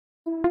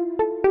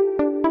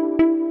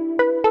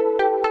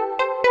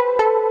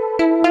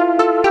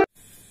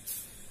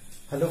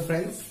Hello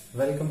friends,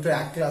 welcome to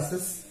act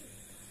classes.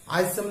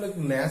 आज से हम लोग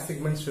नया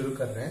सेगमेंट शुरू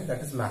कर रहे हैं,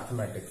 that is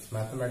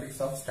mathematics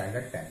of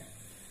standard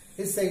 10।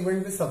 इस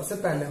सेगमेंट में सबसे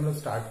पहले हम लोग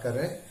स्टार्ट कर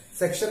रहे हैं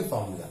section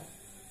formula.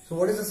 So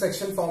what is a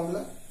section formula?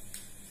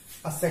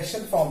 A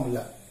section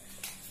formula,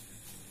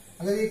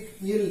 अगर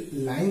ये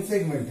लाइन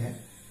सेगमेंट है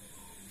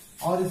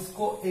और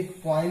इसको एक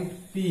पॉइंट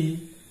P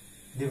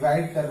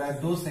डिवाइड कर रहा है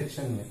दो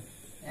सेक्शन में,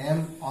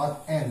 M और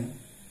N,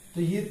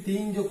 तो ये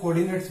तीन जो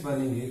कोऑर्डिनेट्स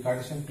बनेंगे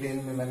कार्टेशियन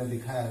प्लेन में मैंने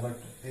दिखाया,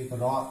 बट एक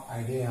रॉ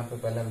आइडिया यहाँ पे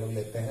पहले हम लोग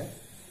लेते हैं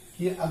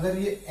कि अगर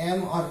ये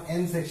M और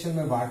N सेक्शन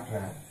में बांट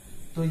रहा है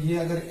तो ये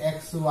अगर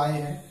XY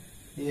है,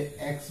 ये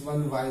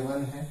X1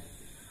 Y1 है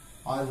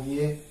और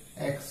ये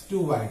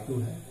X2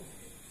 Y2 है,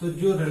 तो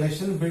जो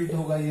रिलेशन बिल्ट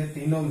होगा ये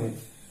तीनों में,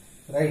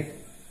 right,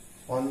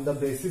 on the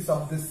basis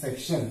of this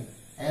section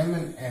M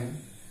and N,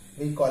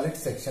 we call it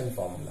section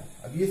formula.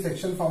 अब ये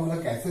सेक्शन फॉर्मूला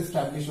कैसे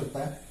स्टैब्लिश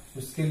होता है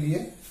उसके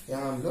लिए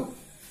यहाँ हम लोग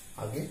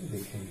आगे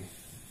देखेंगे।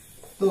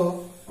 तो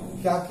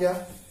क्या किया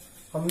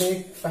हमने,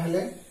 एक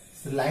पहले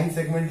लाइन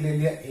सेगमेंट ले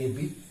लिया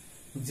AB,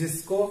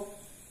 जिसको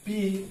P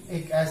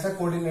एक ऐसा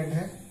कोऑर्डिनेट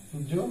है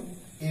जो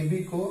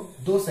AB को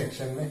दो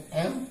सेक्शन में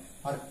M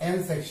और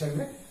N सेक्शन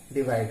में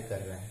डिवाइड कर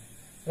रहा है,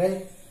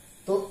 राइट।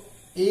 तो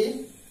A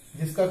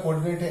जिसका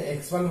कोऑर्डिनेट है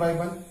X1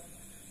 Y1,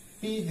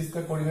 P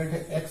जिसका कोऑर्डिनेट है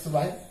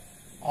XY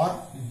और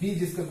B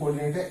जिसका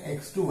कोऑर्डिनेट है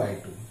X2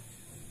 Y2,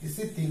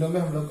 इसी तीनों में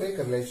हम लोग को एक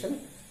रिलेशन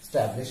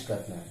स्टैब्लिश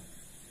करना है,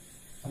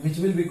 which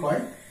will be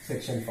called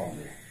section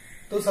formula.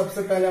 तो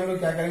सबसे पहले हम लोग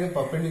क्या करेंगे,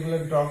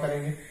 परपेंडिकुलर ड्रॉ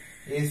करेंगे,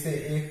 A से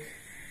एक,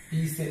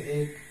 P से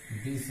एक,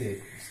 B से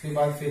एक, उसके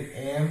बाद फिर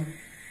M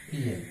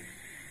P N।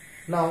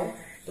 नाउ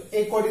तो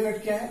एक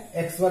कोऑर्डिनेट क्या है,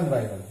 X1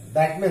 Y1,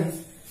 that means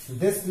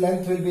this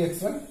length will be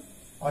X1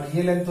 और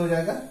ये लेंथ हो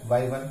जाएगा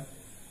Y1।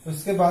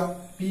 उसके बाद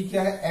P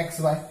क्या है,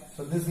 XY,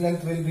 so this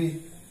length will be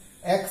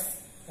X,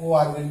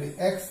 OR will be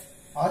X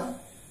और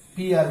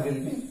PR विल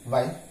बी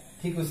Y।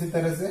 ठीक उसी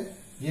तरह से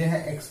ये है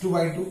X2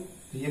 Y2,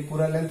 तो ये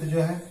पूरा लेंथ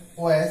जो है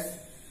OS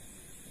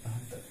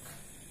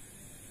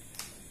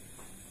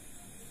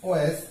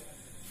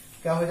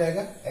क्या हो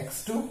जाएगा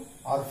X2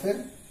 और फिर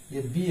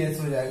ये BS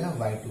हो जाएगा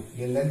Y2।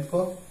 ये लेंथ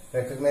को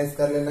रिकॉग्नाइज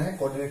कर लेना है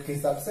कोऑर्डिनेट के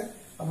हिसाब से।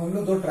 अब हम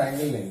लोग दो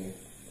ट्राइंगल लेंगे,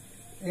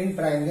 in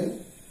triangle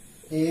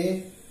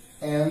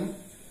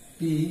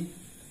AMP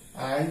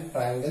and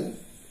triangle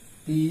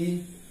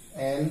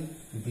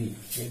PNB,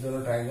 ये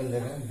दोनों ट्राइंगल ले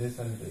रहे हैं, this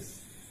and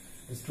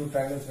this two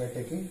triangles we are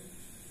taking,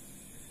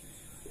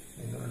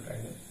 ये दोनों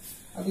ट्राइंगल।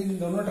 अब इन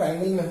दोनों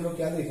ट्राइंगल में हम लोग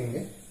क्या देखेंगे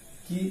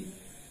कि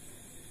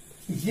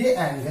ये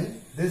angle,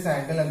 this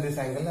angle and this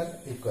angle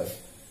are equal,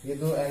 ये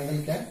दो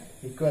एंगल क्या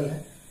इक्वल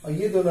है और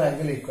ये दोनों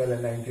एंगल इक्वल है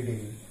 90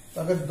 डिग्री।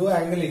 तो अगर दो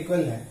एंगल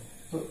इक्वल है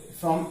तो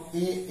फ्रॉम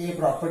ए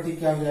प्रॉपर्टी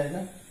क्या हो जाएगा,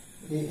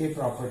 a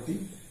property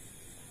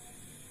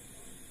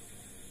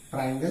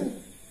triangle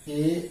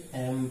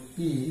AMP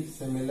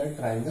similar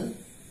triangle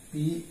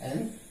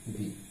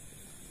PNB,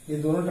 ये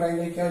दोनों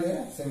ट्राइंगल क्या हो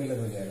जाएगा, सिमिलर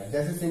हो जाएगा।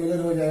 जैसे सिमिलर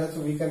हो जाएगा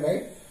so we can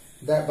write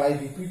that by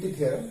repeated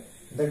theorem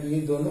that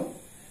ये दोनों,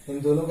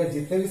 इन दोनों का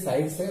जितने भी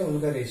साइड्स है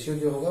उनका रेशियो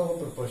जो होगा वो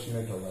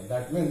प्रोपोर्शनेट होगा।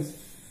 That means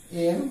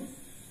AM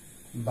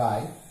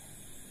bye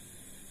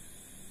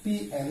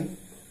PN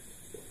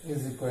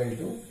is equal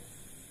to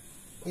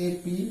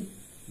AP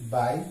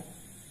bye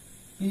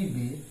PB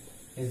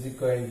is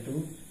equal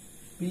to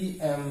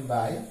PM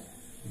bye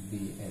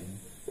BN,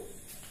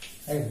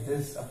 right?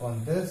 This upon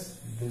this,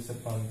 this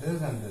upon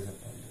this and this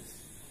upon this.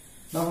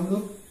 Now हम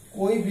लोग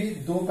कोई भी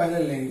दो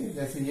panel लेंगे,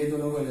 जैसे ये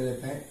दोनों को ले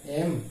लेते हैं,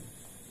 M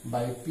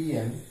by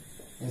PN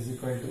is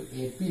equal to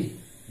AP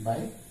by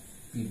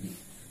PB,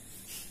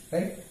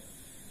 right?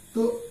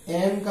 तो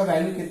M का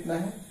वैल्यू कितना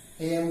है,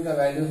 AM का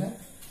वैल्यू है,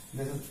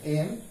 this is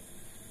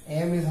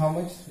AM is how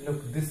much, look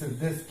this is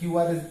this,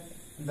 QR is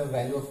the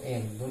value of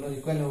AM, दोनों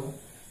इक्वल होगा,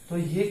 तो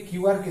ये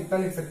QR कितना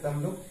लिख सकते हैं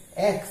हम लोग,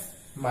 X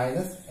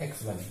माइनस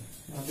X1,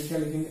 यहाँ पे क्या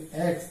लिखेंगे,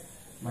 X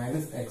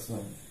minus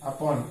X1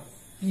 upon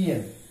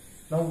PN।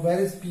 Now where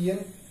is PN,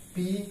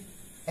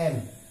 PN,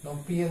 now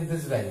PN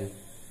this value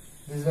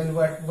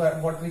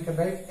what we can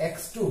write,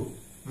 X2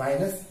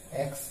 minus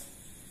X,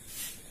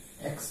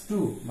 X2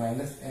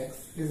 minus X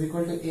is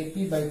equal to AP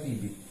by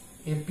PB,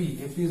 AP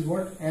is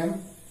what, M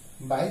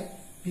by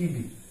PB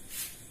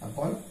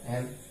upon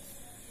N।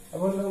 अब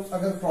हम लोग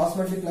अगर cross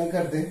multiply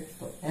कर दे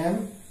तो M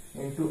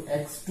into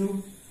X2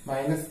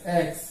 minus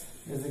X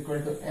is equal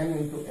to M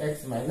into X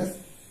minus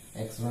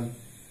X1,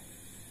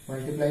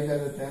 multiply कर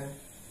देते हैं,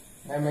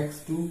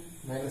 MX2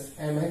 minus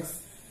MX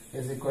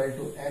is equal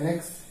to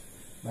NX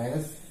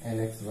minus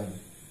NX1,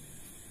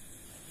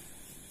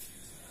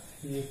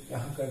 ये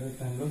यहां कर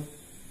देते हैं हम लोग।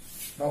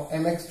 नाउ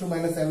MX2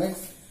 माइनस MX,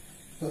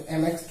 तो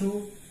MX2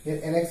 ये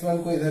NX1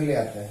 को इधर ले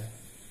आते हैं,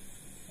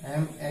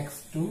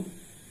 MX2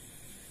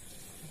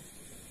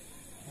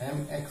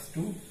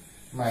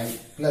 minus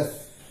plus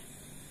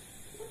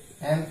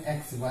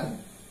MX1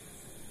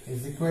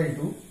 is equal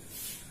to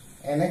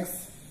NX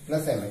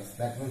plus MX,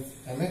 that means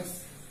MX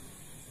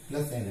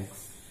plus NX.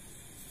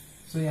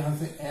 So यहाँ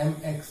से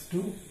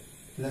MX2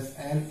 plus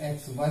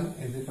NX1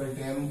 is equal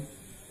to M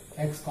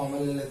x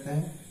common ले लेते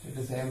हैं, it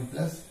is m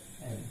plus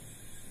n,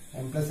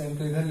 m plus n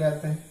को इधर ले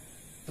आते हैं,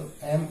 तो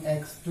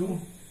mx2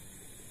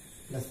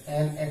 plus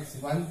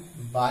nx1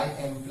 bye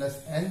m plus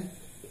n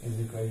is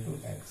equal to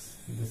x.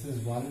 This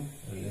is one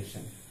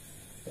relation.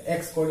 तो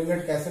x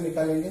कोऑर्डिनेट कैसे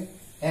निकालेंगे,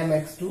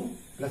 mx2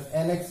 plus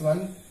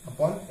nx1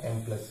 upon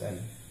m plus n.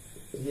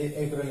 ये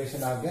एक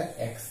रिलेशन आ गया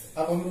x.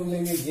 अब हम लोग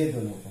लेंगे ये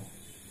दोनों को,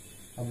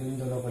 अब इन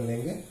दोनों को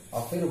लेंगे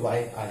और फिर y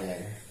आ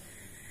जाएगा.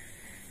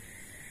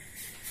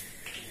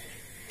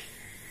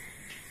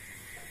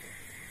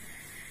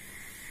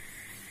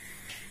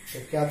 तो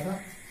क्या था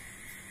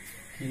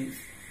कि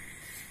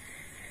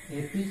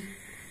AP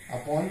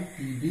upon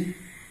PB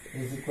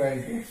is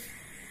equal to,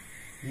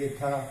 ये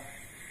था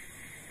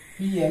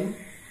PM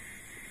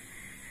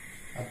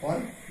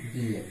अपॉन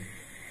BM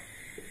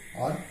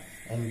और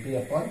MP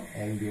upon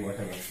MB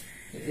whatever.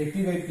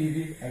 AP by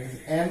PB that is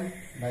M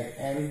by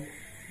N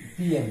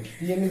PM.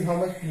 PM is how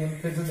much? PM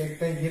फिर से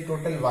देखते हैं, ये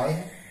टोटल Y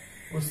है,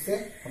 उससे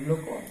हम लोग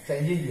को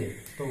चाहिए ये,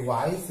 तो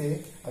Y से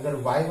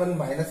अगर Y1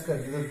 माइनस कर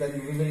दे तो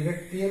then we will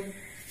get PM.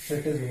 So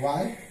it is y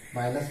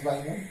minus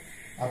y1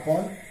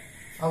 upon,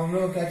 अब हम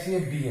लोग को क्या चाहिए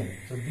bn.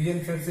 तो bn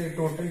फिर से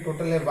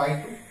टोटल है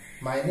y2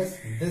 minus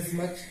this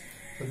much,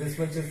 so this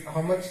much is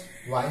how much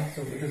y,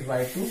 so it is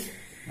y2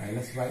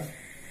 minus y.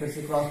 फिर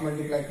से क्रॉस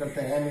मल्टीप्लाई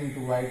करते हैं, m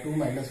into y2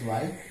 minus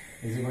y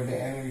is equal to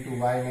m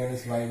into y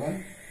minus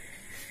y1.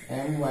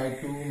 m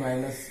y2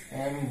 minus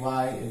m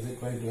y is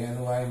equal to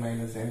n y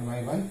minus n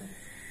y1.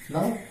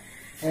 Now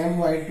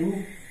m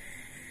y2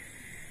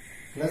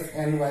 plus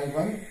n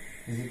y1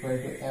 is equal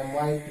to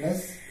my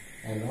plus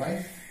ny.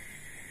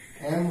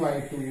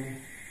 my2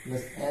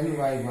 plus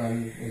ny1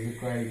 is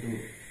equal to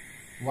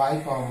y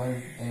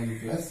common m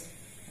plus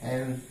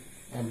n,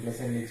 m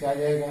plus n नीचे आ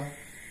जाएगा,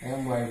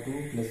 my2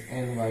 plus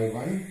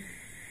ny1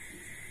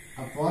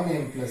 upon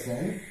m plus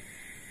n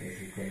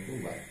is equal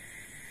to y.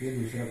 ये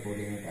दूसरा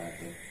coordinate आ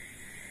गया.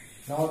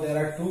 Now there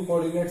are to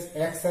coordinates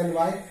x and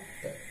y.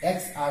 तो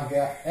x आ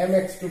गया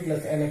mx2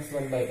 plus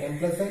nx1 by m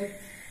plus n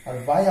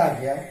और y आ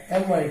गया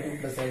my2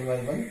 plus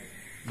ny1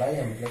 by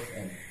m plus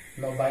n.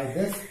 Now by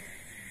this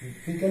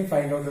we can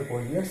find out the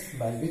coordinates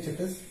by which it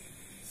is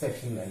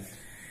sectionalized.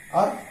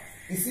 और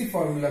इसी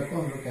formula को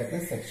हम लोग कहते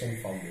हैं सेक्शन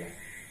फॉर्मूला.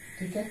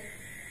 ठीक है,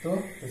 तो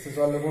this is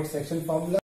all about section formula.